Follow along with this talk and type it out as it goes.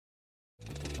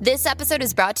This episode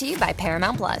is brought to you by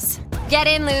Paramount Plus. Get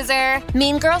in, loser!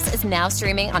 Mean Girls is now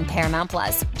streaming on Paramount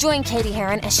Plus. Join Katie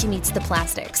Heron as she meets the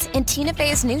plastics in Tina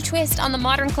Fey's new twist on the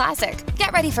modern classic.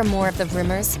 Get ready for more of the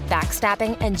rumors,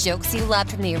 backstabbing, and jokes you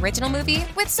loved from the original movie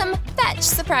with some fetch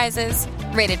surprises.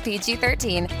 Rated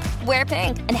PG-13. Wear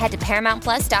pink and head to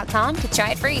ParamountPlus.com to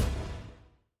try it free.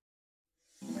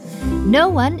 No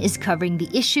one is covering the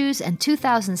issues and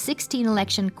 2016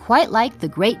 election quite like the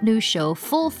great news show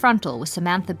Full Frontal with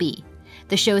Samantha Bee.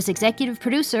 The show's executive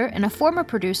producer and a former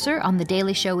producer on The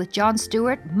Daily Show with Jon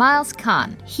Stewart, Miles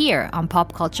Kahn, here on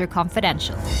Pop Culture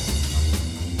Confidential.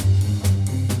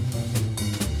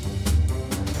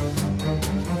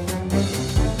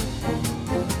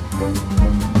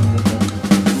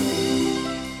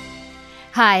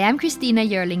 Hi, I'm Christina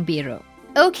Yerling-Biro.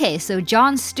 Okay, so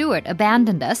Jon Stewart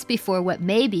abandoned us before what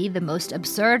may be the most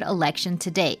absurd election to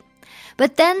date.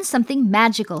 But then something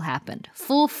magical happened.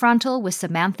 Full Frontal with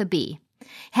Samantha Bee.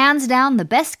 Hands down the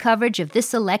best coverage of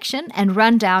this election and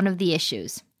rundown of the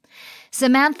issues.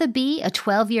 Samantha Bee, a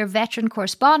 12-year veteran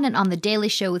correspondent on The Daily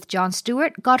Show with Jon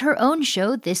Stewart, got her own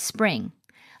show this spring.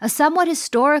 A somewhat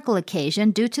historical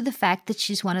occasion due to the fact that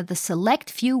she's one of the select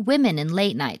few women in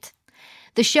late night.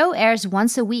 The show airs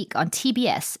once a week on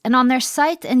TBS and on their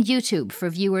site and YouTube for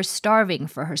viewers starving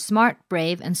for her smart,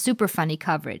 brave, and super funny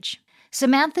coverage.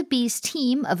 Samantha Bee's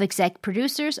team of exec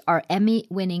producers are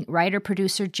Emmy-winning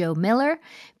writer-producer Joe Miller,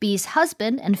 Bee's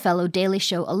husband and fellow Daily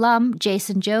Show alum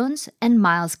Jason Jones, and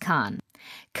Miles Kahn.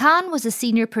 Kahn was a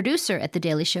senior producer at The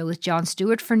Daily Show with Jon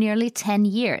Stewart for nearly 10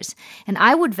 years, and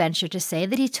I would venture to say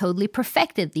that he totally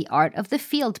perfected the art of the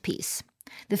field piece.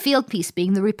 The field piece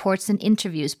being the reports and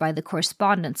interviews by the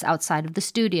correspondents outside of the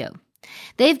studio.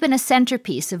 They've been a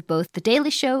centerpiece of both The Daily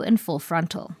Show and Full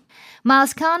Frontal.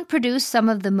 Miles Kahn produced some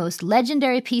of the most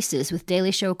legendary pieces with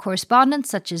Daily Show correspondents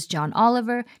such as John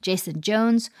Oliver, Jason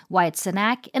Jones, Wyatt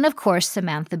Cenac, and of course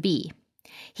Samantha Bee.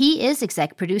 He is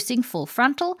exec producing Full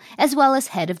Frontal as well as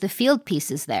head of the field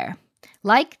pieces there.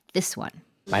 Like this one.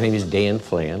 My name is Dan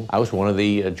Flynn. I was one of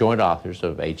the joint authors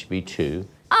of HB2.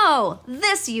 Oh,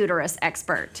 this uterus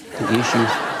expert. The issue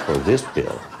for this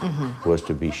bill was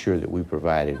to be sure that we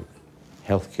provided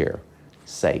health care,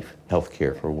 safe health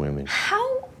care for women.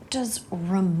 How does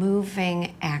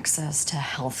removing access to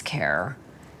health care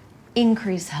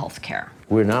increase health care?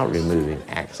 We're not removing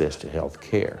access to health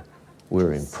care.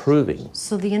 We're improving.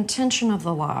 So the intention of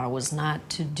the law was not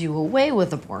to do away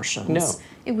with abortions. No.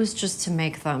 It was just to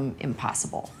make them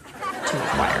impossible to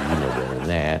acquire. You know better than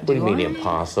that. What do you mean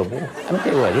impossible? I'm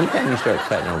tell you what, anytime you start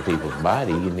cutting on people's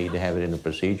body, you need to have it in a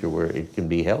procedure where it can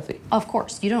be healthy. Of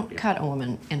course, you don't cut a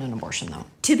woman in an abortion, though.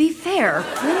 To be fair,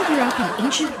 Flynn grew up in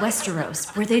ancient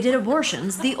Westeros, where they did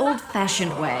abortions the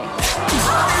old-fashioned way.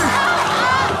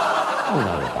 I'm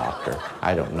not a doctor.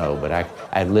 I don't know, but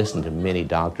I've listened to many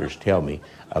doctors tell me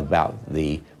about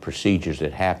the procedures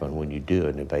that happen when you do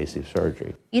an invasive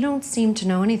surgery. You don't seem to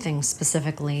know anything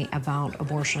specifically about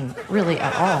abortion, really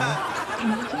at all.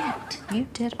 And yet, you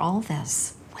did all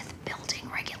this with building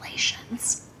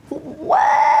regulations.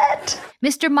 What?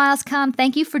 Mr. Miles Kahn,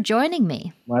 thank you for joining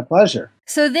me. My pleasure.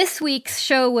 So this week's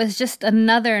show was just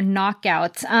another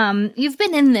knockout. You've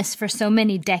been in this for so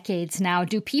many decades now.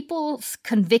 Do people's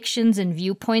convictions and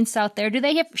viewpoints out there, do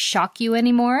they shock you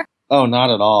anymore? Oh, not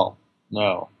at all.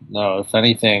 No. If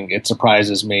anything, it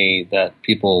surprises me that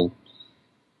people,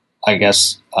 I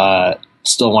guess,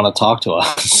 still want to talk to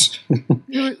us.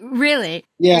 Really?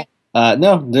 Yeah.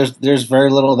 No, there's very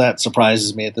little that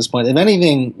surprises me at this point. If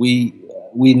anything, we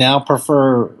now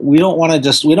prefer, we don't want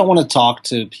to talk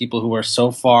to people who are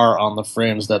so far on the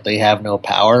fringe that they have no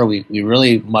power. We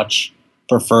really much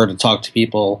prefer to talk to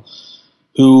people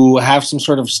who have some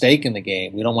sort of stake in the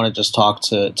game. We don't want to just talk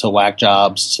to whack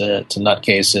jobs, to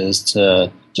nutcases,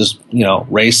 to just,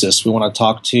 racists. We want to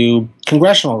talk to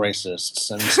congressional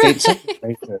racists and state senate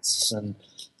racists and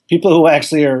people who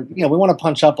actually are, we want to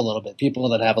punch up a little bit, people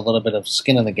that have a little bit of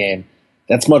skin in the game.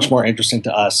 That's much more interesting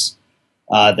to us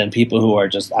than people who are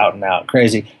just out and out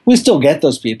crazy. We still get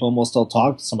those people and we'll still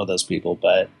talk to some of those people,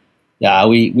 but yeah,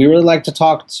 we really like to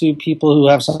talk to people who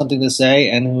have something to say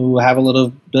and who have a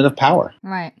little bit of power.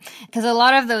 Right. Because a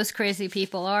lot of those crazy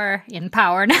people are in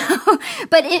power now.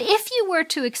 But if you were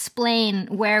to explain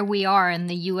where we are in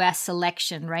the U.S.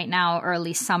 election right now,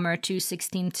 early summer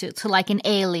 2016, to like an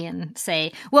alien,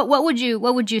 say, what would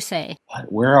you say?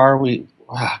 Where are we?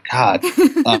 Oh, God.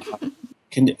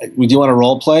 Do you want to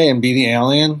role play and be the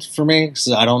alien for me?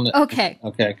 'Cause I don't. Okay.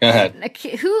 Okay, go ahead.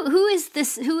 Who is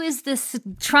this? Who is this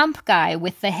Trump guy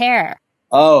with the hair?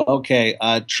 Oh, okay.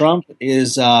 Trump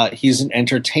is he's an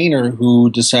entertainer who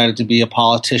decided to be a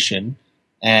politician.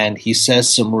 and he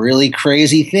says some really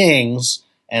crazy things,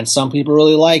 and some people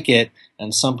really like it,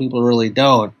 and some people really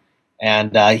don't.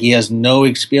 And he has no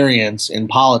experience in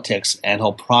politics, and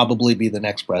he'll probably be the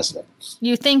next president.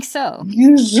 You think so?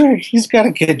 He's got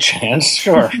a good chance,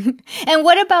 sure. And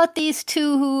what about these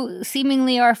two who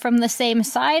seemingly are from the same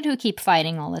side who keep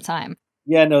fighting all the time?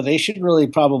 Yeah, no, they should really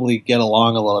probably get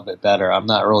along a little bit better. I'm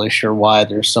not really sure why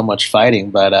there's so much fighting,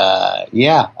 but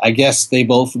yeah, I guess they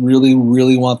both really,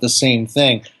 really want the same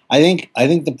thing. I think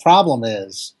the problem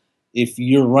is, if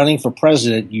you're running for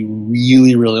president, you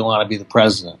really, really want to be the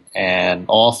president. And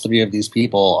all three of these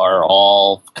people are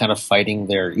all kind of fighting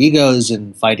their egos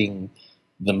and fighting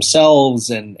themselves.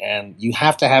 And you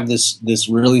have to have this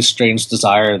really strange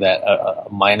desire that a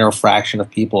minor fraction of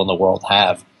people in the world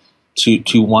have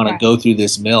to want to go through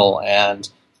this mill. And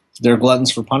they're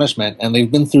gluttons for punishment. And they've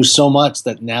been through so much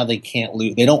that now they can't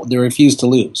lose. They refuse to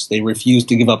lose. They refuse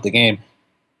to give up the game.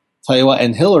 Tell you what,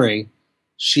 and Hillary,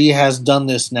 she has done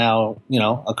this now,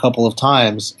 a couple of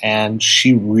times, and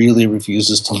she really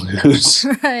refuses to lose.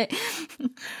 Right.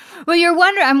 Well,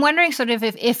 I'm wondering sort of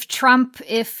if Trump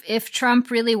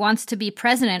really wants to be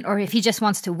president, or if he just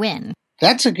wants to win.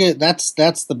 That's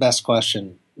the best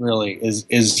question, really.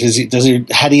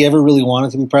 Had he ever really wanted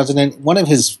to be president? One of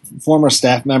his former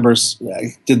staff members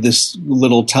did this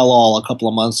little tell-all a couple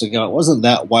of months ago. It wasn't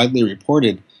that widely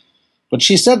reported. But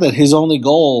she said that his only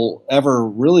goal ever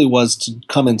really was to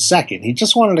come in second. He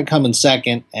just wanted to come in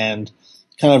second and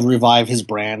kind of revive his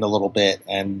brand a little bit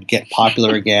and get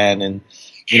popular again and,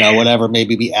 whatever,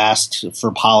 maybe be asked for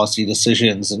policy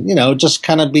decisions and, just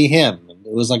kind of be him.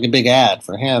 It was like a big ad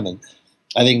for him. And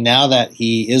I think now that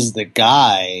he is the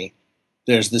guy,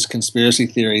 there's this conspiracy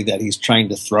theory that he's trying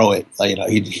to throw it.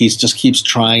 He just keeps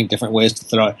trying different ways to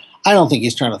throw it. I don't think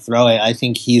he's trying to throw it. I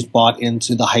think he's bought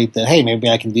into the hype that, hey, maybe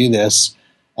I can do this.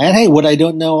 And, hey, what I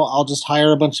don't know, I'll just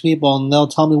hire a bunch of people and they'll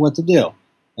tell me what to do.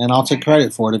 And I'll take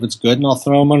credit for it if it's good, and I'll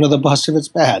throw them under the bus if it's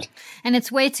bad. And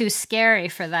it's way too scary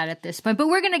for that at this point. But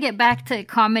we're going to get back to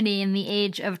comedy in the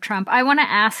age of Trump. I want to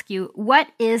ask you, what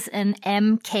is an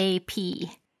MKP?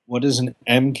 What is an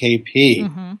MKP?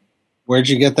 Mm-hmm. Where'd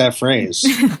you get that phrase?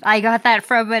 I got that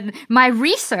from my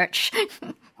research.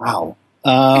 Wow.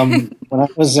 When I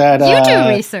was at you do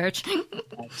research.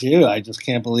 I do. I just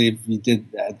can't believe you did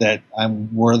that.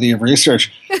 I'm worthy of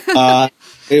research.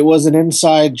 It was an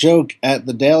inside joke at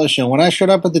The Daily Show. When I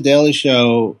showed up at The Daily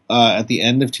Show at the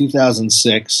end of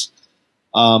 2006,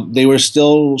 they were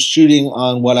still shooting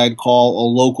on what I'd call a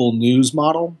local news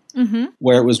model,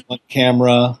 where it was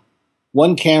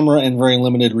one camera and very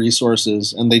limited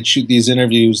resources, and they'd shoot these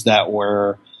interviews that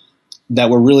were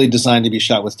really designed to be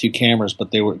shot with two cameras,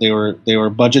 but they were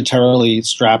budgetarily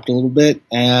strapped a little bit,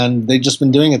 and they'd just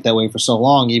been doing it that way for so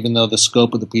long, even though the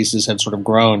scope of the pieces had sort of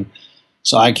grown.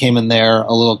 So I came in there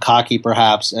a little cocky,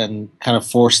 perhaps, and kind of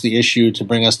forced the issue to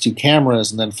bring us two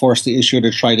cameras, and then forced the issue to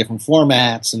try different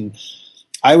formats. And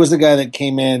I was the guy that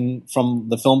came in from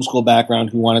the film school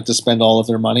background who wanted to spend all of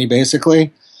their money,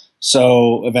 basically.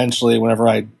 So eventually, whenever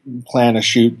I plan a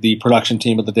shoot, the production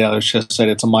team at The Daily Show said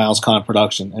it's a Miles Kahn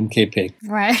production, MKP.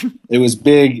 Right. It was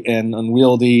big and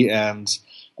unwieldy and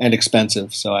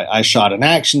expensive. So I shot an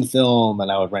action film,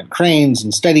 and I would rent cranes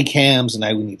and steady cams, and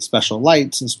I would need special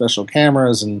lights and special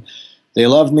cameras. And they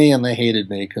loved me and they hated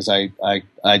me because I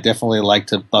definitely like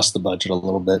to bust the budget a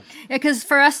little bit. Yeah, because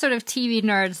for us sort of TV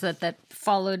nerds that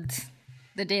followed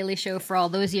The Daily Show for all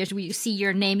those years, we see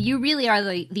your name. You really are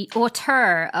the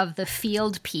auteur of the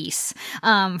field piece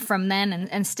from then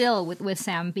and still with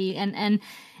Sam B.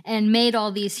 and made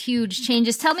all these huge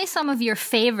changes. Tell me some of your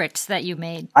favorites that you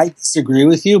made. I disagree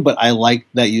with you, but I like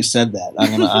that you said that.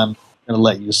 I'm gonna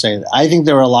let you say that. I think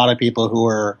there were a lot of people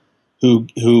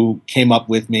who came up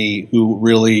with me who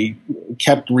really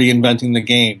kept reinventing the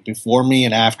game before me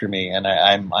and after me, and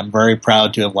I'm very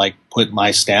proud to have put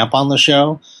my stamp on the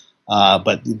show.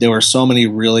 But there were so many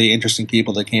really interesting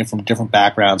people that came from different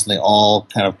backgrounds, and they all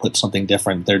kind of put something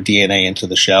different, their DNA, into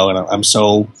the show. And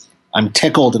I'm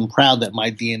tickled and proud that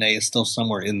my DNA is still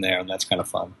somewhere in there, and that's kind of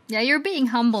fun. Yeah, you're being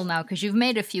humble now because you've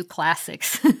made a few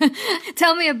classics.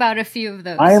 Tell me about a few of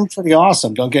those. I am pretty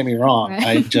awesome. Don't get me wrong. Right.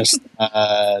 I just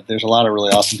there's a lot of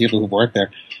really awesome people who've worked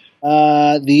there.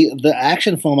 The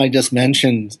action film I just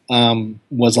mentioned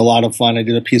was a lot of fun. I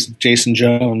did a piece with Jason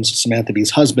Jones, Samantha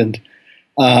Bee's husband,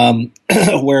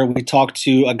 where we talked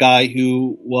to a guy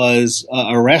who was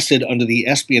arrested under the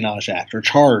Espionage Act, or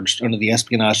charged under the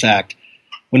Espionage Act,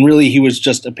 when really he was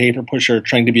just a paper pusher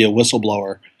trying to be a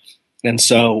whistleblower. And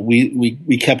so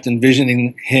we kept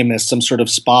envisioning him as some sort of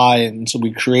spy, and so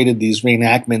we created these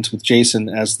reenactments with Jason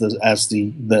as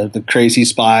the crazy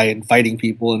spy and fighting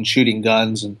people and shooting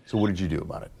guns. And so what did you do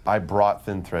about it? I brought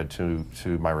Thin Thread to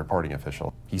my reporting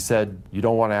official. He said, "You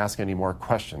don't want to ask any more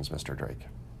questions, Mr. Drake.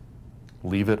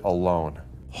 Leave it alone."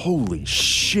 Holy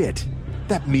shit!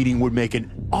 That meeting would make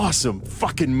an awesome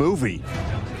fucking movie.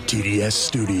 TDS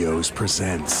Studios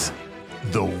presents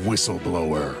The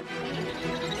Whistleblower.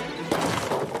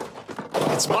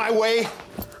 It's my way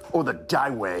or the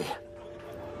die way.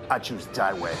 I choose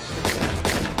die way.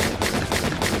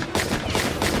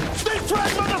 Stay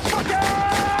trapped, motherfuckers!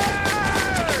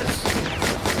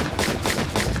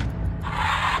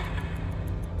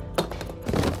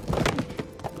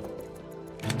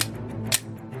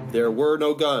 There were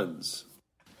no guns.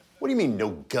 What do you mean, no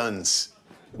guns?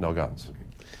 No guns.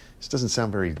 This doesn't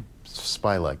sound very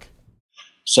spy-like.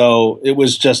 So it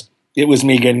was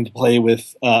me getting to play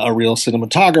with a real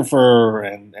cinematographer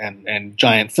and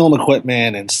giant film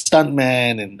equipment and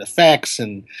stuntmen and effects,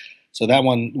 and so that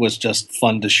one was just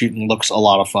fun to shoot and looks a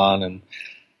lot of fun. And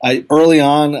early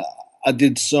on I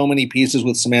did so many pieces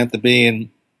with Samantha Bee, and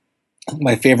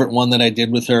my favorite one that I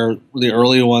did with her, the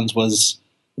earlier ones, was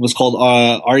called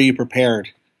 "Are You Prepared?"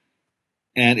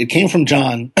 And it came from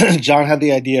John. John had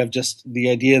the idea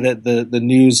that the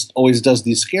news always does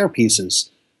these scare pieces.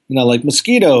 Like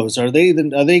mosquitoes, are they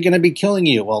going to be killing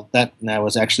you? Well, that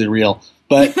was actually real.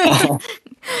 But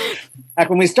back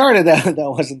when we started, that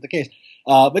wasn't the case.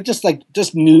 But just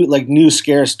new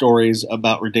scare stories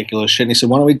about ridiculous shit. And he said,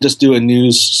 why don't we just do a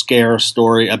news scare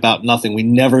story about nothing? We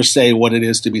never say what it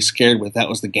is to be scared with. That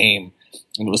was the game.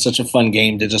 And it was such a fun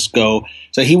game to just go.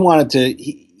 So he wanted to,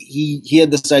 he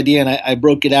had this idea, and I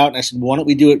broke it out, and I said, why don't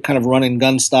we do it kind of run and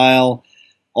gun style,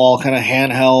 all kind of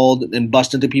handheld, and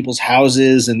bust into people's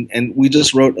houses. And we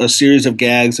just wrote a series of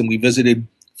gags, and we visited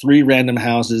 3 random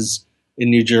houses in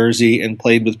New Jersey and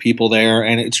played with people there.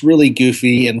 And it's really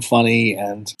goofy and funny.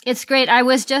 And it's great. I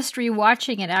was just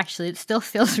rewatching it, actually. It still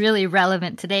feels really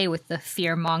relevant today with the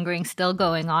fear mongering still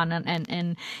going on.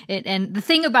 And the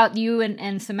thing about you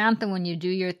and Samantha, when you do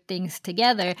your things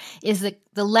together, is that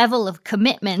the level of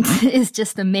commitment is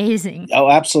just amazing.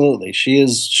 Oh, absolutely. She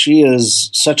is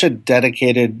such a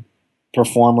dedicated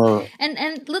performer. And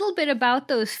a little bit about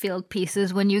those field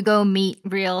pieces, when you go meet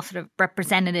real sort of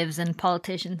representatives and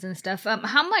politicians and stuff,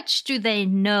 how much do they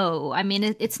know? I mean,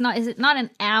 is it not an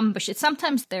ambush?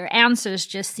 Sometimes their answers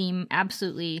just seem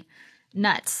absolutely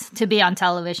nuts to be on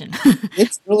television.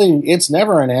 It's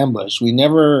never an ambush. We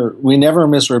never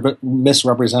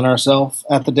misrepresent ourselves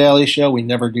at the Daily Show. We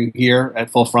never do here at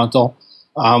Full Frontal.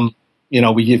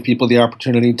 We give people the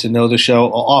opportunity to know the show.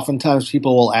 Oftentimes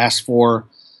people will ask for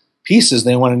pieces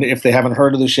they want. If they haven't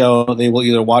heard of the show, they will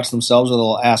either watch themselves or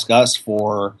they'll ask us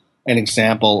for an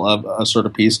example of a sort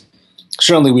of piece.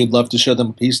 Certainly we'd love to show them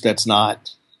a piece that's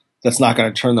not going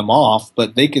to turn them off,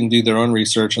 but they can do their own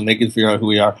research and they can figure out who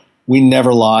we are. We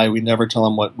never lie. We never tell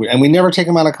them and we never take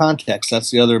them out of context.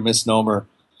 That's the other misnomer.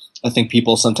 I think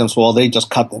people sometimes, they just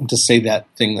cut them to say that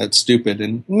thing that's stupid.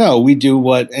 And no, we do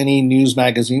what any news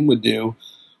magazine would do,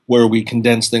 where we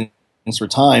condense things for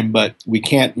time, but we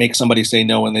can't make somebody say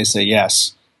no when they say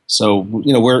yes. So,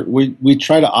 we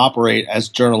try to operate as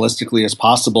journalistically as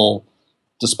possible,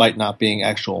 despite not being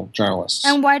actual journalists.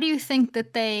 And why do you think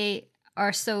that they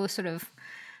are so sort of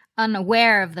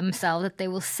unaware of themselves that they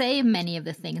will say many of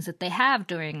the things that they have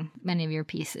during many of your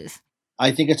pieces?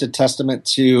 I think it's a testament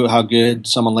to how good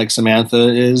someone like Samantha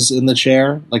is in the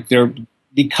chair.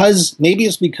 Because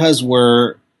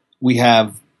we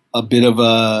have a bit of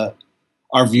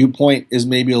our viewpoint is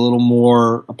maybe a little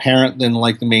more apparent than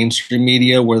like the mainstream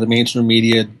media, where the mainstream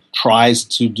media tries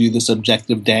to do this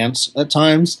objective dance at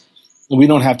times. We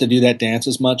don't have to do that dance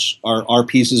as much. Our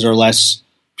pieces are less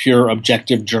pure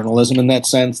objective journalism in that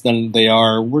sense than they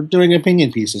are. We're doing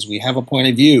opinion pieces. We have a point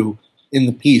of view in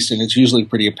the piece, and it's usually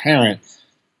pretty apparent.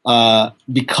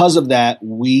 Because of that,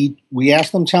 we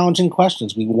ask them challenging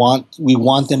questions. We want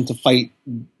them to fight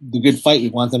the good fight. We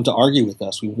want them to argue with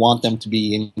us. We want them to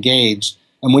be engaged.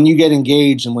 And when you get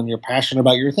engaged and when you're passionate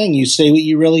about your thing, you say what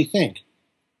you really think.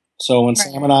 So when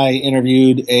Sam and I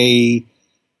interviewed he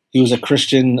was a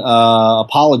Christian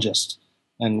apologist,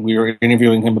 and we were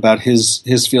interviewing him about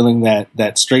his feeling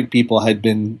that straight people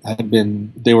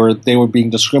they were being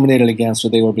discriminated against, or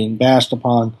they were being bashed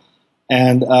upon.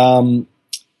 And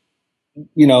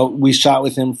we shot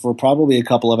with him for probably a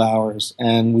couple of hours,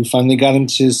 and we finally got him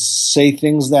to say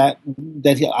things that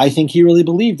I think he really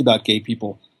believed about gay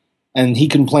people. And he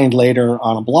complained later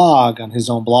on his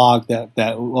own blog, that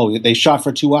they shot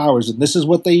for 2 hours and this is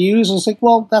what they use. And it's like,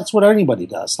 well, that's what anybody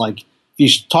does. Like, if you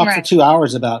talk for 2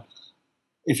 hours about,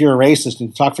 if you're a racist, and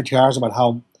you talk for 2 hours about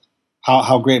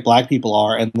how great black people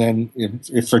are, and then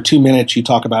if for 2 minutes you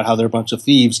talk about how they're a bunch of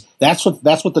thieves, that's what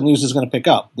the news is going to pick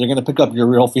up. They're going to pick up your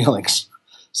real feelings.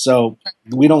 So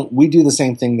we do the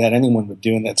same thing that anyone would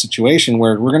do in that situation,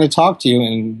 where we're going to talk to you,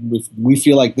 and if we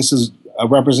feel like this is a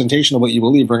representation of what you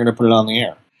believe, we're going to put it on the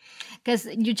air. Because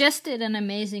you just did an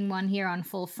amazing one here on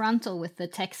Full Frontal with the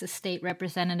Texas State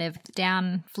Representative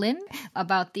Dan Flynn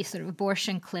about these sort of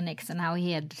abortion clinics and how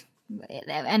he had,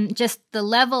 and just the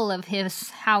level of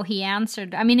how he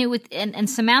answered. I mean, and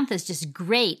Samantha's just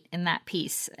great in that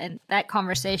piece, and that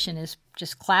conversation is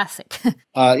just classic.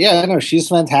 Yeah, no, she's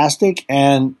fantastic,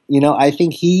 and I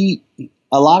think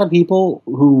a lot of people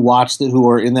who watched it, who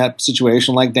are in that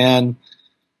situation like Dan,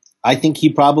 I think he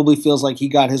probably feels like he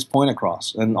got his point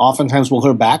across. And oftentimes we'll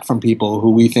hear back from people who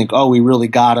we think, oh, we really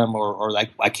got him, or like,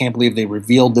 I can't believe they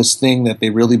revealed this thing that they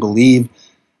really believe.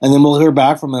 And then we'll hear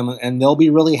back from them, and they'll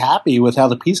be really happy with how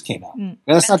the piece came out. And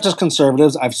it's not just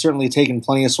conservatives. I've certainly taken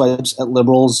plenty of swipes at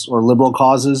liberals or liberal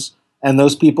causes, and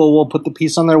those people will put the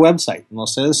piece on their website, and they'll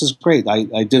say, this is great.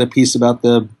 I did a piece about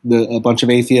a bunch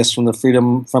of atheists from the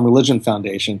Freedom from Religion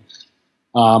Foundation,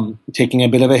 taking a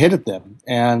bit of a hit at them,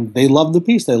 and they loved the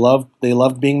piece. They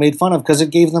loved being made fun of because it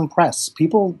gave them press.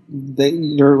 People,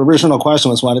 your original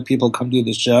question was, why do people come do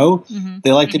the show? Mm-hmm.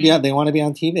 They like to be out. They want to be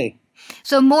on TV.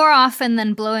 So more often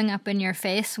than blowing up in your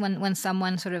face when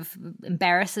someone sort of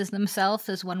embarrasses themselves,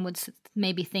 as one would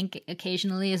maybe think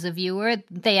occasionally as a viewer,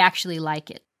 they actually like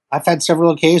it. I've had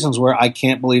several occasions where I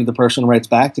can't believe the person writes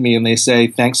back to me and they say,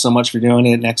 thanks so much for doing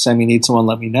it. Next time you need someone,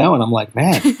 let me know. And I'm like,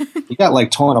 man, you got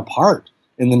like torn apart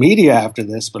in the media after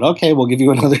this, but okay, we'll give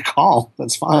you another call.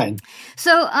 That's fine.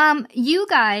 So you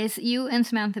guys, you and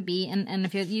Samantha Bee, and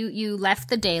if you left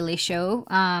The Daily Show,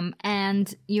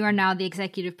 and you are now the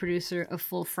executive producer of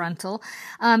Full Frontal.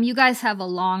 You guys have a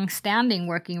long-standing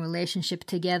working relationship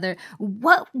together.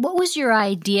 What was your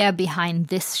idea behind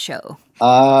this show?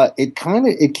 It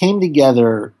came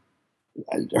together.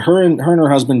 Her and her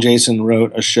husband Jason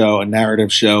wrote a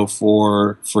narrative show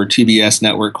for TBS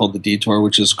Network called The Detour,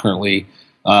 which is currently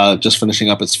just finishing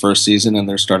up its first season, and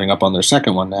they're starting up on their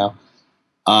second one now.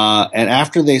 And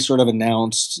after they sort of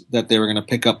announced that they were going to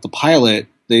pick up the pilot,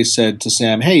 they said to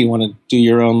Sam, hey, you want to do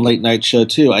your own late night show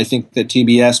too? I think that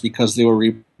TBS, because they were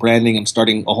rebranding and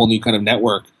starting a whole new kind of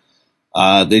network,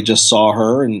 they just saw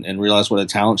her and realized what a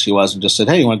talent she was and just said,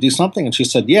 hey, you want to do something? And she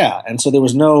said, yeah. And so there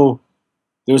was no,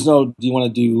 do you want to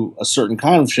do a certain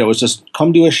kind of show? It was just,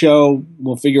 come do a show,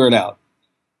 we'll figure it out.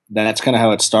 That's kind of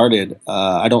how it started.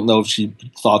 I don't know if she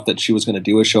thought that she was going to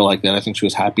do a show like that. I think she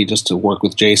was happy just to work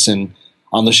with Jason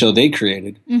on the show they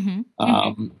created.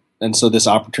 Mm-hmm. And so this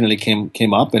opportunity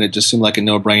came up, and it just seemed like a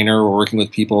no-brainer. We're working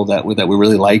with people that we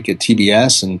really like at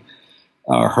TBS, and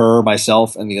her,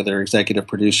 myself, and the other executive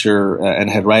producer and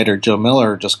head writer, Joe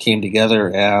Miller, just came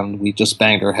together, and we just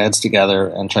banged our heads together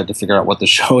and tried to figure out what the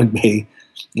show would be.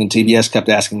 And TBS kept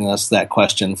asking us that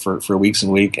question for weeks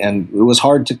and weeks, and it was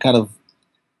hard to kind of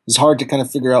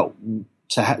figure out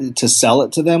to sell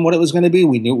it to them what it was going to be.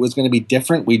 We knew it was going to be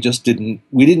different. We didn't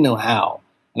know how.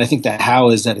 And I think that how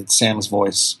is that it's Sam's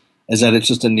voice, is that it's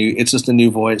just a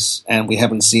new voice, and we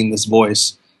haven't seen this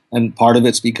voice. And part of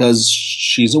it's because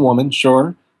she's a woman,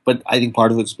 sure, but I think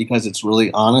part of it's because it's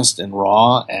really honest and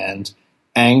raw and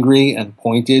angry and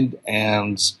pointed,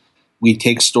 and we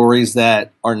take stories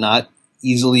that are not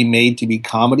easily made to be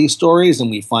comedy stories, and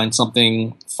we find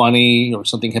something funny or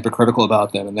something hypocritical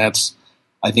about them. And that's,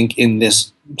 I think, in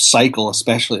this cycle,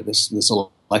 especially this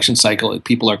election cycle,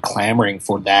 people are clamoring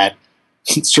for that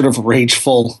sort of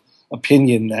rageful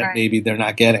opinion that maybe they're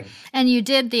not getting. And you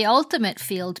did the ultimate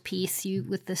field piece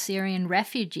with the Syrian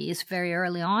refugees very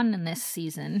early on in this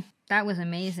season. That was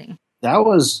amazing. That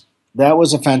was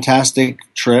a fantastic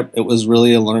trip. It was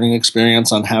really a learning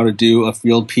experience on how to do a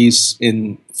field piece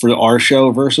for our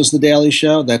show versus The Daily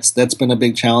Show. That's been a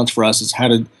big challenge for us, is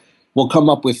we'll come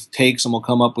up with takes and we'll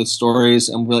come up with stories,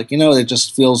 and we're like, it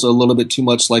just feels a little bit too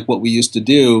much like what we used to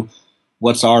do.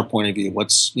 What's our point of view?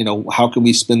 How can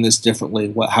we spin this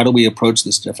differently? How do we approach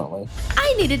this differently?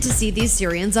 I needed to see these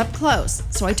Syrians up close,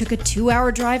 so I took a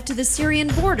 2-hour drive to the Syrian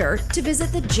border to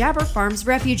visit the Jabber Farms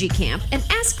refugee camp and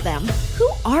ask them, who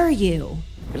are you?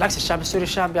 بالعكس الشعب السوري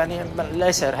شعب يعني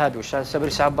ليس إرهابي، والشعب السوري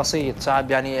شعب بسيط،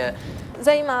 شعب يعني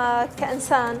زي ما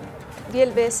كإنسان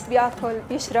بيلبس بياكل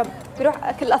بيشرب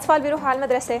كل الأطفال بيروحوا على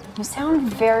المدرسة. You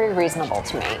sound very reasonable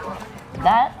to me.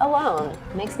 That alone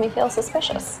makes me feel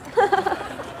suspicious.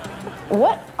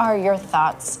 What are your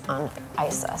thoughts on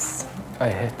ISIS? I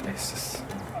hate ISIS.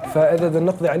 فإذا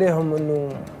بدنا نقضي عليهم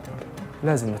إنه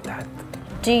لازم نتحد.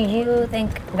 Do you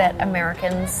think that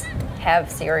Americans have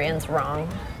Syrians wrong?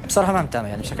 بصراحة ما مهتم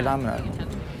يعني بشكل عام.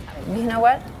 You know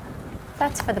what?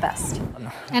 That's for the best.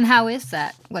 And how is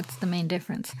that? What's the main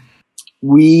difference?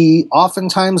 We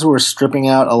oftentimes were stripping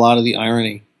out a lot of the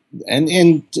irony.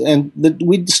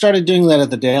 We started doing that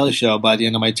at the Daily Show by the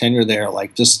end of my tenure there.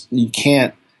 Like, just, you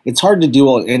can't, it's hard to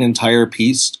do an entire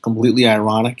piece completely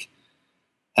ironic.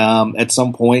 At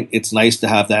some point, it's nice to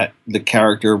have the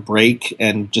character break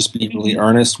and just be really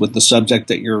earnest with the subject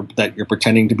that you're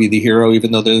pretending to be the hero,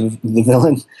 even though they're the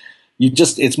villain.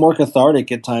 It's more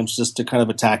cathartic at times just to kind of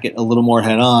attack it a little more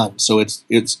head on. So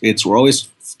we're always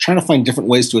trying to find different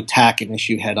ways to attack an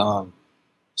issue head on.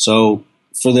 So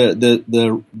for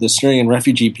the Syrian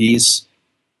refugee piece,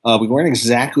 we weren't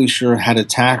exactly sure how to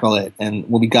tackle it. And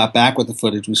when we got back with the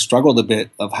footage, we struggled a bit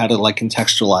of how to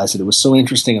contextualize it. It was so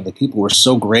interesting and the people were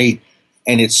so great.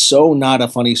 And it's so not a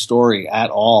funny story at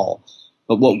all.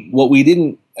 But what we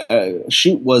didn't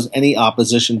shoot was any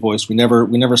opposition voice. We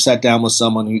never sat down with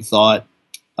someone who thought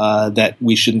that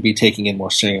we shouldn't be taking in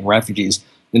more Syrian refugees.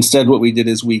 Instead, what we did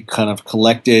is we kind of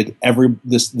collected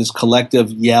this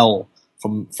collective yell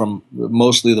from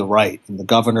mostly the right, from the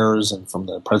governors and from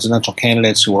the presidential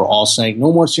candidates who were all saying,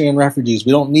 no more Syrian refugees,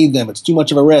 we don't need them, it's too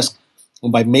much of a risk.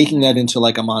 And by making that into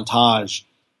like a montage,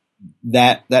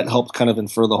 that helped kind of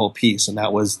infer the whole piece. And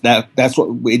that's what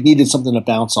it needed, something to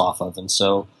bounce off of. And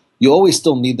so you always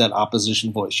still need that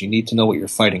opposition voice. You need to know what you're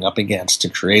fighting up against to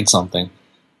create something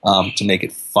to make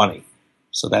it funny.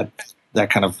 So that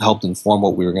kind of helped inform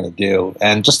what we were going to do.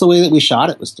 And just the way that we shot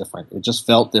it was different. It just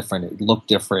felt different. It looked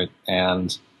different.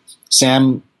 And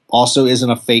Sam also isn't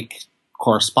a fake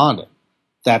correspondent.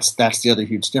 That's the other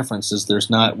huge difference is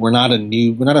we're not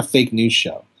a fake news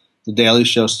show. The Daily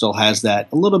Show still has that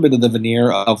a little bit of the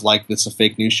veneer of like it's a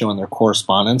fake news show and their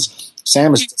correspondence.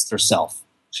 Sam is just herself.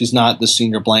 She's not the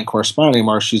senior blank correspondent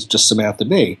anymore. She's just Samantha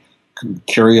Bee.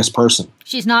 Curious person.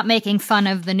 She's not making fun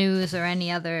of the news or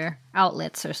any other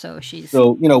outlets or so.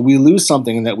 So we lose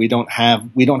something in that we don't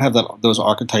have those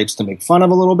archetypes to make fun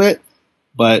of a little bit,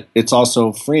 but it's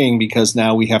also freeing because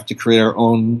now we have to create our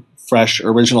own fresh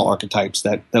original archetypes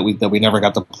that we never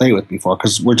got to play with before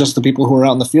because we're just the people who are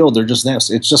out in the field. They're just this.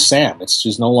 It's just Sam.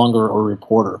 She's no longer a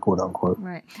reporter, quote unquote.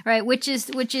 Right. Which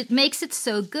it makes it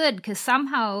so good because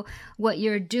somehow what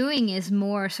you're doing is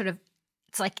more sort of.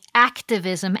 It's like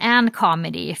activism and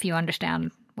comedy, if you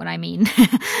understand what I mean.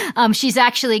 She's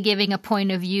actually giving a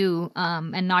point of view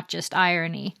and not just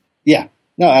irony. Yeah,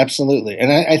 no, absolutely.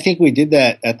 And I think we did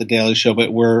that at the Daily Show,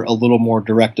 but we're a little more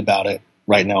direct about it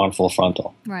right now on Full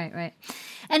Frontal. Right.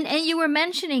 And you were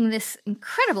mentioning this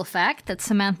incredible fact that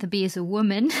Samantha Bee is a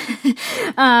woman,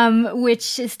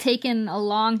 which has taken a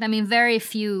long time. I mean, very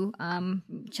few,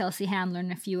 Chelsea Handler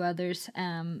and a few others.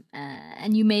 And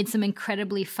you made some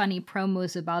incredibly funny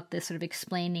promos about this, sort of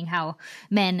explaining how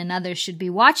men and others should be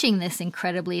watching this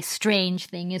incredibly strange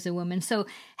thing as a woman. So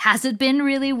has it been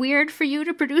really weird for you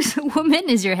to produce a woman?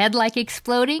 Is your head like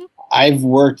exploding? I've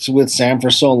worked with Sam for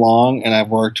so long, and I've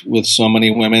worked with so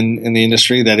many women in the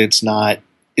industry that it's not.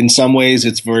 In some ways,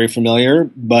 it's very familiar,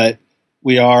 but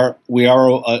we are,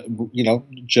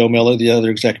 Joe Miller, the other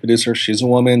executive producer, she's a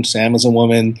woman. Sam is a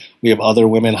woman. We have other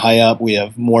women high up. We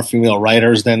have more female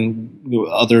writers than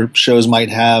other shows might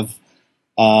have.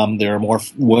 There are more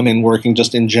women working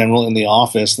just in general in the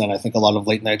office than I think a lot of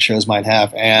late night shows might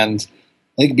have. And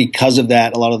I think because of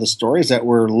that, a lot of the stories that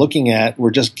we're looking at,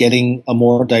 we're just getting a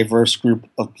more diverse group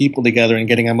of people together and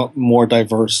getting a more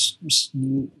diverse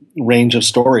range of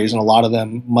stories, and a lot of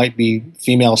them might be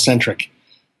female-centric,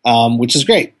 which is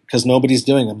great because nobody's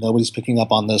doing them. Nobody's picking up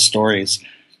on those stories.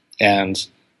 And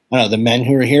I don't know, the men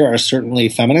who are here are certainly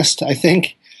feminist, I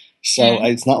think. So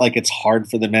it's not like it's hard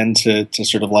for the men to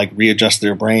sort of like readjust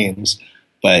their brains.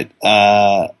 But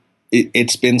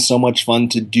it's been so much fun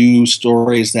to do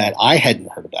stories that I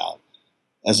hadn't heard about.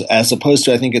 As opposed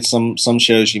to, I think it's some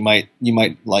shows you might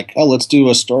like, oh, let's do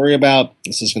a story about,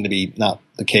 this is going to be not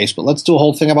the case, but let's do a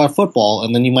whole thing about football.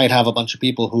 And then you might have a bunch of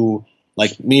people who,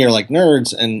 like me, are like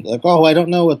nerds and like, oh, I don't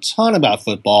know a ton about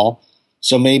football.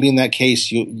 So maybe in that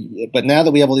case, but now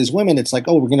that we have all these women, it's like,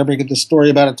 oh, we're going to bring this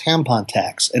story about a tampon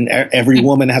tax. And every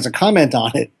woman has a comment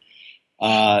on it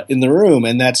in the room.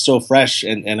 And that's so fresh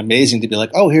and amazing to be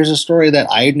like, oh, here's a story that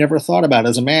I had never thought about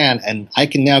as a man. And I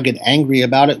can now get angry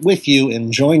about it with you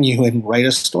and join you and write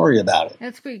a story about it.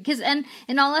 That's great. Because, and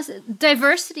in all this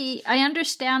diversity, I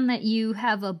understand that you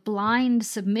have a blind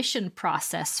submission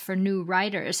process for new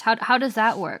writers. How does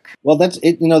that work? Well, that's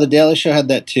it. The Daily Show had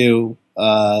that too.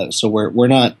 So we're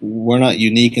not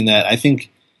unique in that. I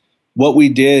think what we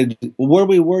did, where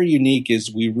we were unique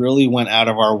is we really went out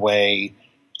of our way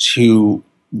to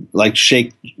like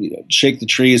shake the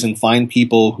trees and find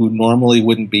people who normally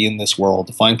wouldn't be in this world,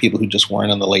 to find people who just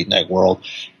weren't in the late night world.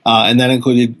 And that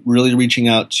included really reaching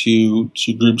out to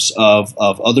groups of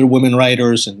other women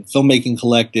writers and filmmaking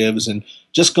collectives, and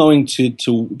just going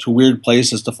to weird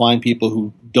places to find people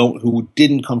who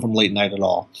didn't come from late night at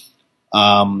all.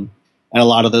 And a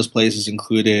lot of those places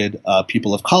included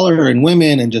people of color and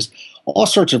women, and just all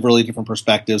sorts of really different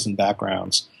perspectives and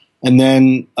backgrounds. And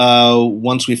then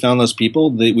once we found those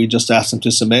people, we just asked them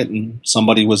to submit, and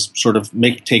somebody was sort of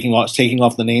taking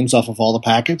off the names off of all the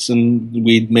packets, and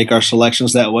we'd make our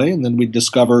selections that way, and then we'd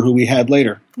discover who we had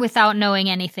later. Without knowing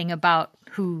anything about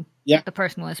who the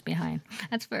person was behind.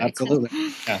 That's very Absolutely. cool.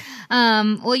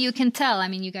 Yeah. Well, you can tell. I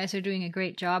mean, you guys are doing a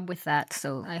great job with that.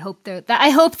 So I hope I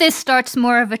hope this starts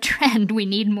more of a trend. We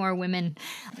need more women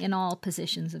in all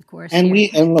positions, of course. And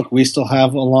look, we still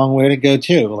have a long way to go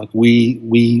too. Like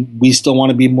we still want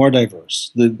to be more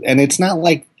diverse. And it's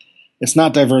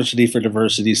not diversity for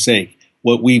diversity's sake.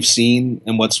 What we've seen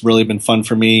and what's really been fun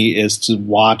for me is to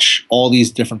watch all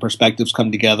these different perspectives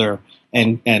come together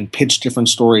and pitch different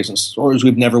stories, and stories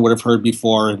we've never would have heard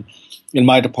before. And in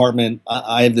my department,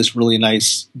 I have this really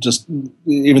nice, just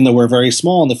even though we're very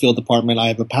small in the field department, I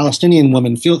have a Palestinian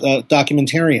woman field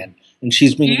documentarian, and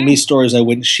she's bringing me stories I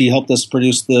wouldn't. She helped us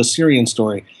produce the Syrian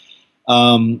story.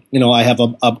 I have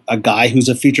a guy who's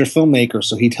a feature filmmaker,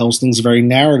 so he tells things very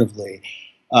narratively.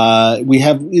 We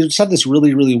just have this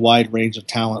really, really wide range of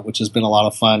talent, which has been a lot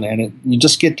of fun, and you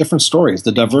just get different stories.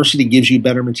 The diversity gives you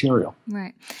better material.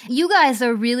 Right. You guys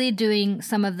are really doing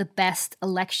some of the best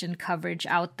election coverage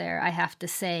out there, I have to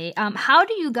say. How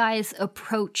do you guys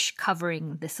approach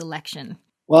covering this election?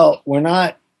 Well, we're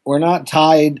not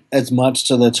tied as much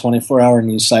to the 24-hour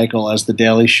news cycle as the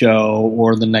Daily Show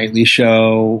or the Nightly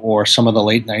Show or some of the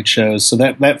late night shows. So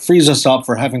that frees us up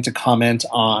for having to comment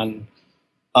on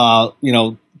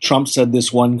Trump said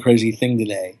this one crazy thing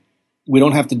today. We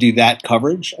don't have to do that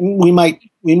coverage. I mean,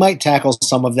 we might tackle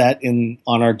some of that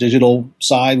on our digital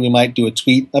side. We might do a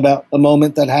tweet about a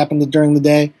moment that happened during the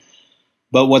day.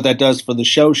 But what that does for the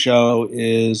show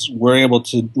is we're able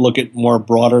to look at more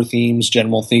broader themes,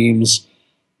 general themes,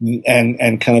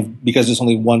 and kind of, because it's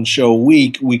only one show a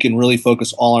week, we can really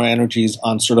focus all our energies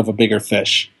on sort of a bigger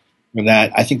fish. And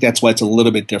I think that's why it's a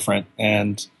little bit different,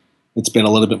 and it's been a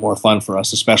little bit more fun for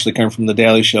us, especially coming from the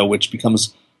Daily Show, which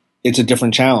it's a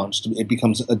different challenge. It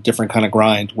becomes a different kind of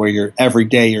grind where every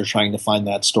day you're trying to find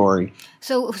that story.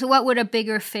 So what would a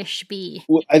bigger fish be?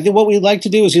 I think what we like to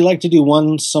do is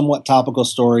one somewhat topical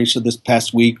story. So this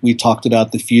past week, we talked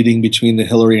about the feuding between the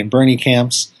Hillary and Bernie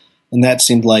camps. And that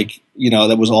seemed like,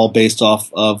 that was all based off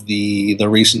of the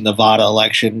recent Nevada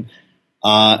election.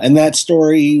 And that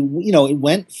story, it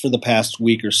went for the past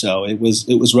week or so. It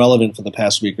was relevant for the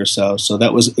past week or so. So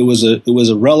it was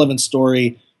a relevant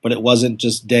story, but it wasn't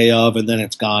just day of and then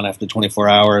it's gone after 24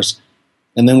 hours.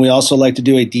 And then we also like to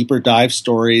do a deeper dive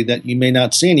story that you may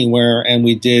not see anywhere. And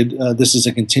we did. This is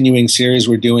a continuing series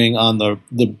we're doing on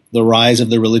the rise of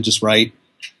the religious right.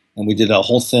 And we did a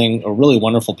whole thing, a really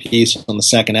wonderful piece on the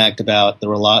second act about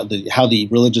how the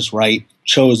religious right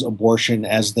chose abortion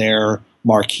as their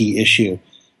marquee issue.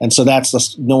 And so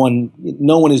no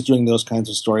one is doing those kinds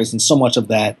of stories. And so much of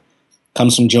that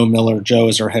comes from Joe Miller. Joe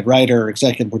is our head writer,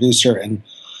 executive producer,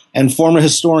 and former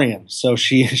historian. So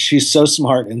she's so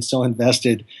smart and so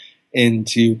invested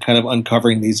into kind of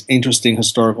uncovering these interesting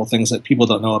historical things that people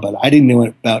don't know about. I didn't know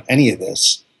about any of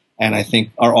this. And I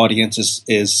think our audience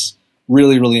is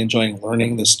really, really enjoying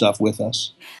learning this stuff with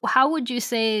us. How would you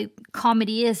say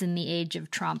comedy is in the age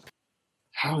of Trump?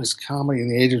 How is comedy in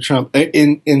the age of Trump?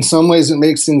 In some ways, it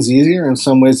makes things easier. In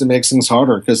some ways, it makes things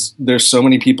harder because there's so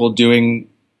many people doing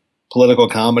political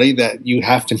comedy that you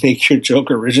have to make your joke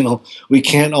original. We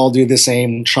can't all do the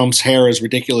same Trump's hair is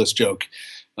ridiculous joke.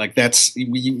 Like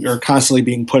we are constantly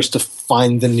being pushed to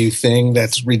find the new thing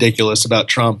that's ridiculous about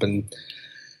Trump. And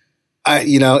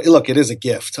look, it is a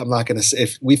gift. I'm not going to say,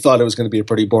 if we thought it was going to be a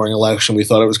pretty boring election, we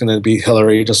thought it was going to be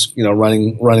Hillary just,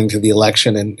 running to the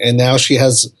election. And now she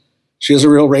has a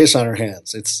real race on her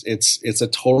hands. It's a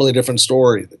totally different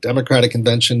story. The Democratic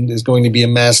convention is going to be a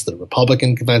mess. The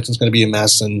Republican convention is going to be a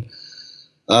mess. And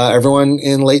everyone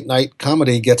in late night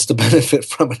comedy gets to benefit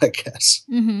from it, I guess.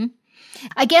 Mm-hmm.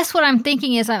 I guess what I'm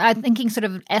thinking is I'm thinking sort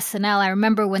of SNL. I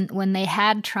remember when they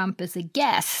had Trump as a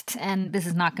guest, and this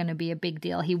is not going to be a big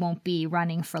deal. He won't be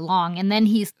running for long. And then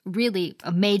he's really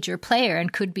a major player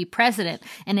and could be president.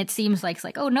 And it seems like it's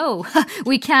like, oh, no,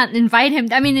 we can't invite him.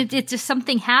 I mean, it just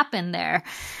something happened there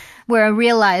where I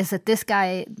realized that this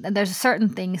guy, there's certain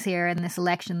things here in this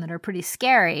election that are pretty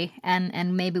scary,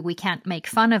 and maybe we can't make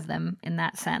fun of them in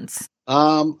that sense.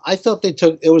 I thought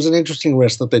it was an interesting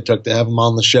risk that they took to have him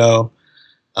on the show,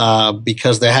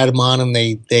 because they had him on and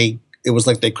it was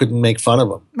like they couldn't make fun of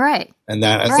him. Right. And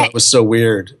that I thought was so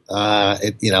weird.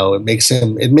 It makes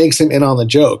him in on the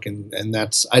joke. And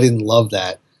I didn't love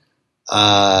that.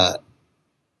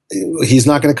 He's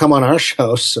not going to come on our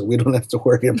show, so we don't have to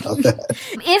worry about that.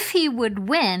 If he would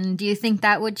win, do you think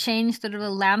that would change sort of the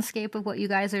landscape of what you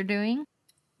guys are doing?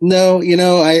 No,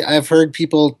 I've heard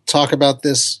people talk about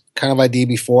this kind of idea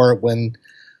before. When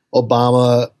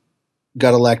Obama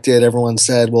got elected, everyone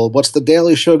said, well, what's the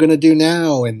Daily Show going to do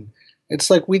now? And it's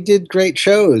like, we did great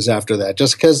shows after that.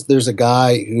 Just because there's a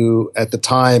guy who, at the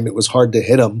time, it was hard to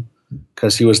hit him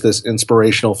because he was this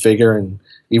inspirational figure, and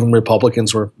even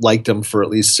Republicans liked him for at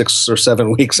least 6 or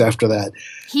 7 weeks after that.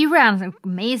 He ran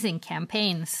amazing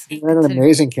campaigns. He ran an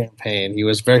amazing campaign. He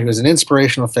was an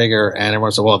inspirational figure, and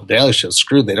everyone said, well, the Daily Show's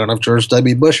screwed. They don't have George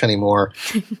W. Bush anymore.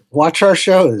 Watch our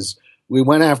shows. We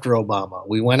went after Obama.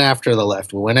 We went after the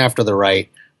left. We went after the right.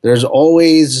 There's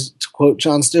always, to quote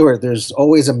Jon Stewart, there's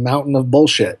always a mountain of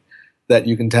bullshit that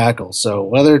you can tackle. So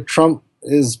whether Trump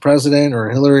is president or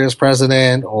Hillary is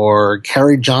president or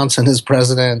Kerry Johnson is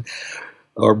president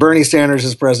or Bernie Sanders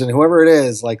is president, whoever it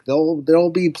is, like there'll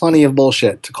be plenty of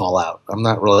bullshit to call out. I'm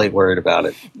not really worried about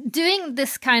it. Doing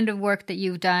this kind of work that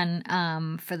you've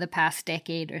done for the past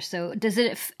decade or so,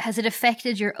 has it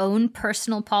affected your own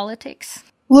personal politics?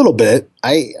 A little bit.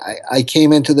 I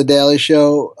came into the Daily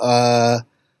Show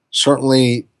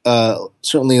certainly a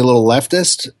little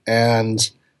leftist,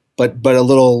 but a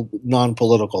little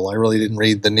non-political. I really didn't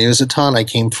read the news a ton. I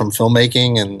came from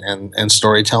filmmaking and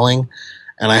storytelling,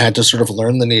 and I had to sort of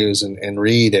learn the news and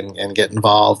read and get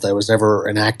involved. I was never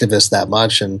an activist that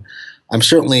much, and I'm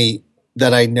certainly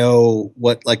that I know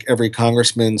what like every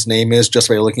congressman's name is just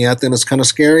by looking at them is kind of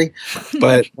scary.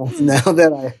 But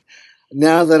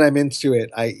now that I'm into it,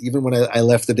 even when I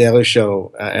left the Daily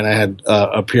Show and I had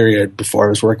a period before I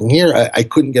was working here, I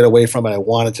couldn't get away from it. I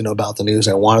wanted to know about the news.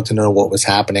 I wanted to know what was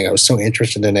happening. I was so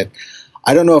interested in it.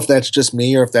 I don't know if that's just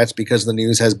me or if that's because the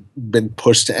news has been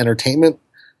pushed to entertainment.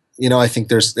 I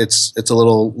think it's a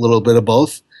little bit of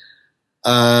both.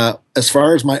 As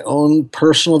far as my own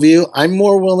personal view, I'm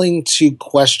more willing to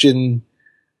question.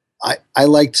 I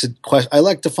like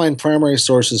to find primary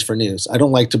sources for news. I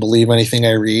don't like to believe anything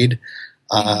I read,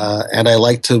 and I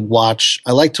like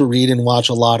to read and watch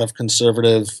a lot of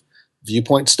conservative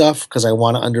viewpoint stuff because I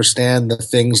want to understand the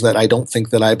things that I don't think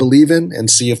that I believe in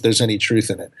and see if there's any truth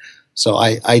in it. So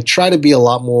I try to be a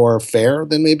lot more fair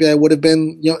than maybe I would have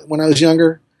been when I was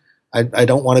younger. I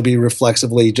don't want to be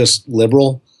reflexively just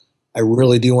liberal. I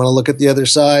really do want to look at the other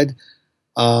side.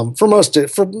 For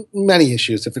many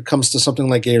issues, if it comes to something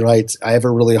like gay rights, I have a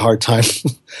really hard time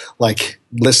like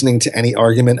listening to any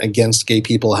argument against gay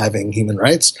people having human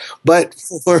rights. But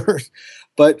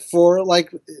for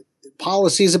like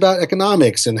policies about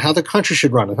economics and how the country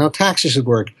should run and how taxes should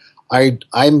work,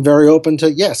 I'm very open to,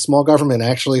 yes, small government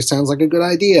actually sounds like a good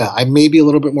idea. I may be a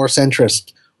little bit more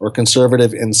centrist or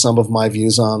conservative in some of my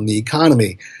views on the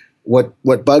economy.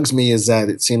 What bugs me is that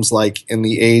it seems like in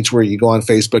the age where you go on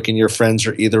Facebook and your friends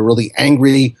are either really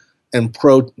angry and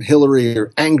pro-Hillary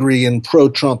or angry and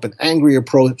pro-Trump and angry or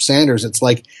pro-Sanders, it's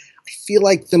like I feel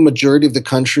like the majority of the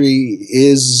country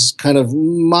is kind of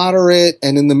moderate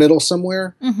and in the middle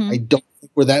somewhere. Mm-hmm. I don't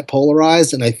think we're that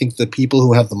polarized, and I think the people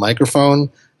who have the microphone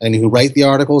and who write the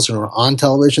articles and are on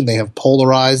television, they have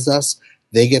polarized us.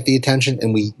 They get the attention,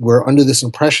 and we're under this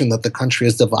impression that the country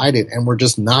is divided, and we're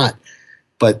just not.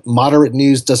 But moderate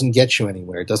news doesn't get you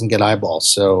anywhere. It doesn't get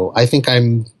eyeballs. So I think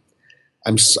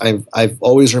I've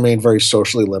always remained very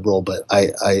socially liberal, but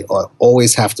I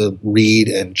always have to read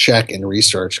and check and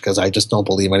research because I just don't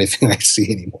believe anything I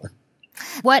see anymore.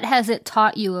 What has it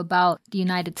taught you about the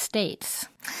United States?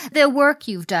 The work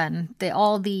you've done,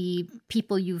 all the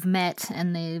people you've met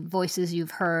and the voices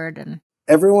you've heard and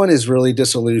everyone is really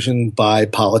disillusioned by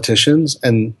politicians,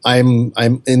 and I'm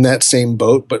in that same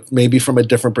boat, but maybe from a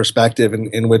different perspective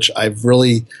in which I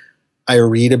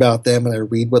read about them and I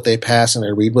read what they pass and I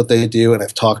read what they do, and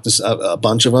I've talked to a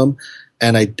bunch of them,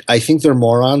 and I think they're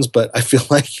morons, but I feel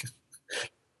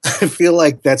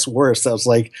like that's worse. I was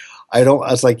like,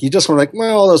 you just want to like,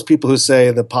 well, all those people who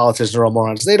say the politicians are all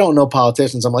morons, they don't know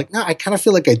politicians. I'm like, no, I kind of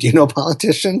feel like I do know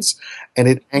politicians. And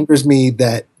it angers me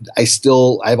that I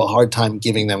have a hard time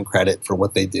giving them credit for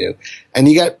what they do. And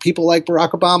you got people like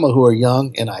Barack Obama who are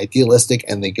young and idealistic,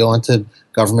 and they go into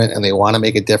government and they want to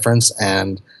make a difference,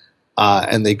 and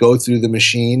they go through the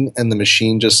machine, and the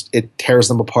machine it tears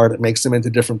them apart. It makes them into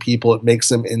different people. It makes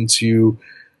them into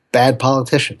bad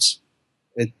politicians.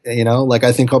 Like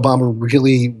I think Obama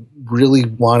really really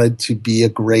wanted to be a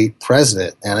great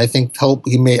president, and I think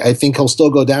he'll still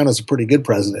go down as a pretty good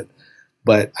president.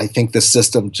 But I think the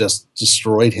system just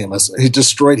destroyed him. It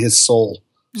destroyed his soul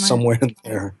somewhere in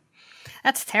there.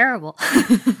 That's terrible.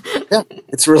 Yeah,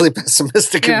 it's really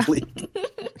pessimistic and bleak.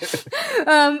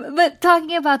 But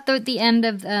talking about the end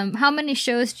of how many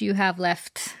shows do you have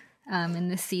left in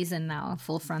this season now?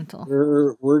 Full Frontal.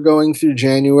 We're going through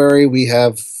January. We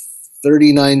have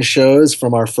 39 shows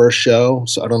from our first show,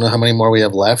 so I don't know how many more we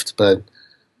have left, but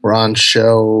we're on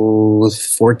show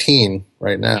 14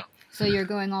 right now. So you're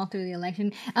going all through the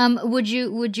election. Would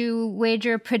you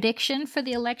wager a prediction for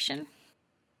the election?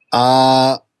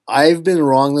 I've been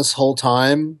wrong this whole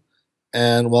time,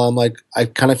 and I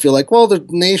kind of feel like, well, the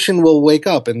nation will wake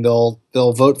up and they'll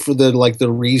vote for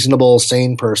the reasonable,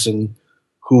 sane person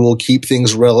who will keep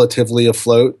things relatively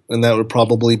afloat, and that would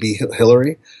probably be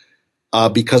Hillary.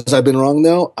 Because I've been wrong,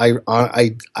 though,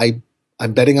 I'm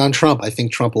betting on Trump. I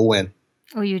think Trump will win.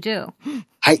 Oh, you do?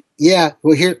 Yeah.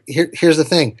 Well, here's the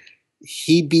thing.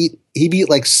 He beat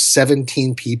like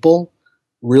 17 people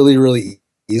really, really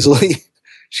easily.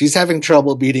 She's having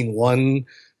trouble beating one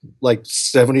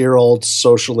 70-year-old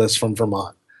socialist from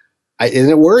Vermont. And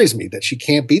it worries me that she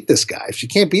can't beat this guy. If she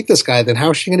can't beat this guy, then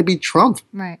how is she going to beat Trump?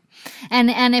 Right.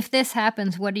 And if this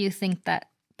happens, what do you think that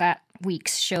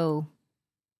week's show?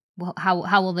 Well,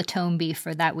 how will the tone be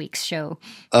for that week's show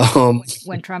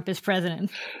when Trump is president?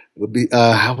 Would be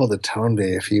how will the tone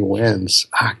be if he wins?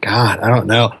 God, I don't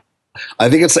know. I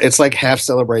think it's like half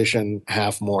celebration,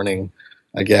 half mourning,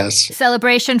 I guess.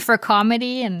 Celebration for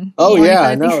comedy and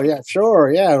sure,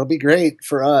 it'll be great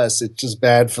for us. It's just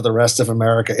bad for the rest of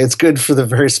America. It's good for the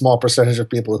very small percentage of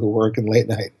people who work in late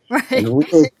night, right? And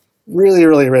really, really,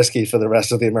 really risky for the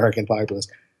rest of the American populace.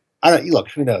 Look,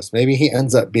 who knows? Maybe he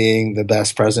ends up being the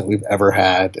best president we've ever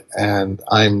had, and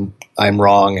I'm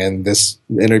wrong, and this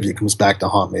interview comes back to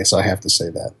haunt me, so I have to say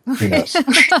that. Who knows?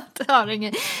 Haunting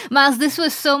it. Miles, this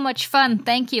was so much fun.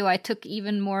 Thank you. I took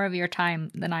even more of your time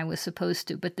than I was supposed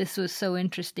to, but this was so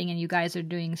interesting, and you guys are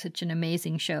doing such an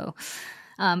amazing show.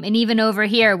 And even over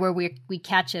here, where we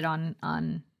catch it on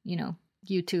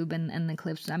YouTube and the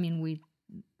clips, I mean, we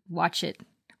watch it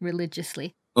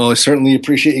religiously. Well, I certainly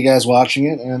appreciate you guys watching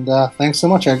it, and thanks so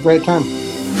much. I had a great time.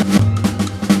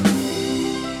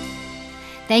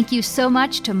 Thank you so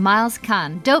much to Miles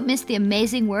Kahn. Don't miss the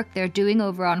amazing work they're doing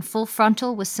over on Full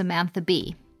Frontal with Samantha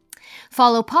Bee.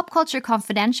 Follow Pop Culture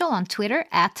Confidential on Twitter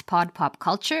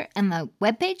 @PodPopCulture and the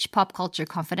webpage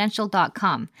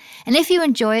popcultureconfidential.com. And if you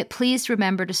enjoy it, please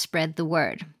remember to spread the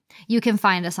word. You can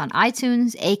find us on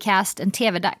iTunes, Acast, and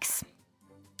TV-Dags.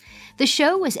 The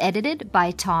show was edited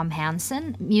by Tom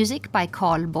Hansen, music by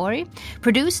Carl Borg,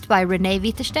 produced by Renee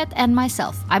Witterstedt and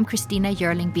myself. I'm Christina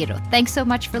Yerling-Biro. Thanks so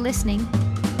much for listening.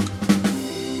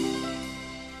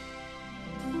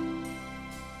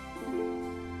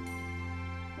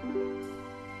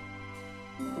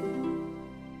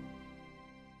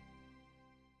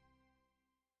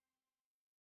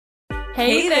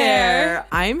 Hey there!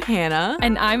 I'm Hannah.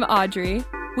 And I'm Audrey.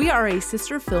 We are a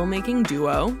sister filmmaking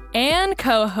duo and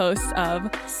co-hosts of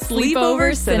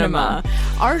Sleepover Cinema,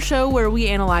 our show where we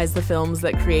analyze the films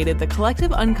that created the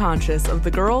collective unconscious of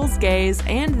the girls, gays,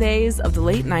 and theys of the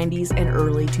late 90s and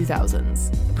early 2000s.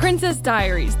 Princess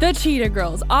Diaries, The Cheetah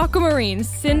Girls, Aquamarine,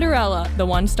 Cinderella, the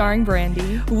one starring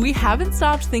Brandy. We haven't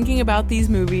stopped thinking about these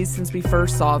movies since we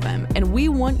first saw them, and we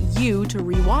want you to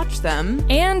rewatch them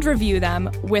and review them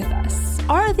with us.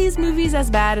 Are these movies as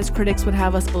bad as critics would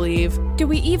have us believe? Do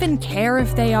we even care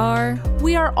if they are?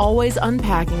 We are always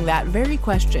unpacking that very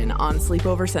question on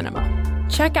Sleepover Cinema.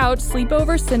 Check out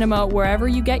Sleepover Cinema wherever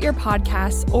you get your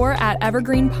podcasts or at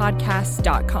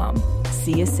evergreenpodcasts.com.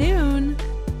 See you soon.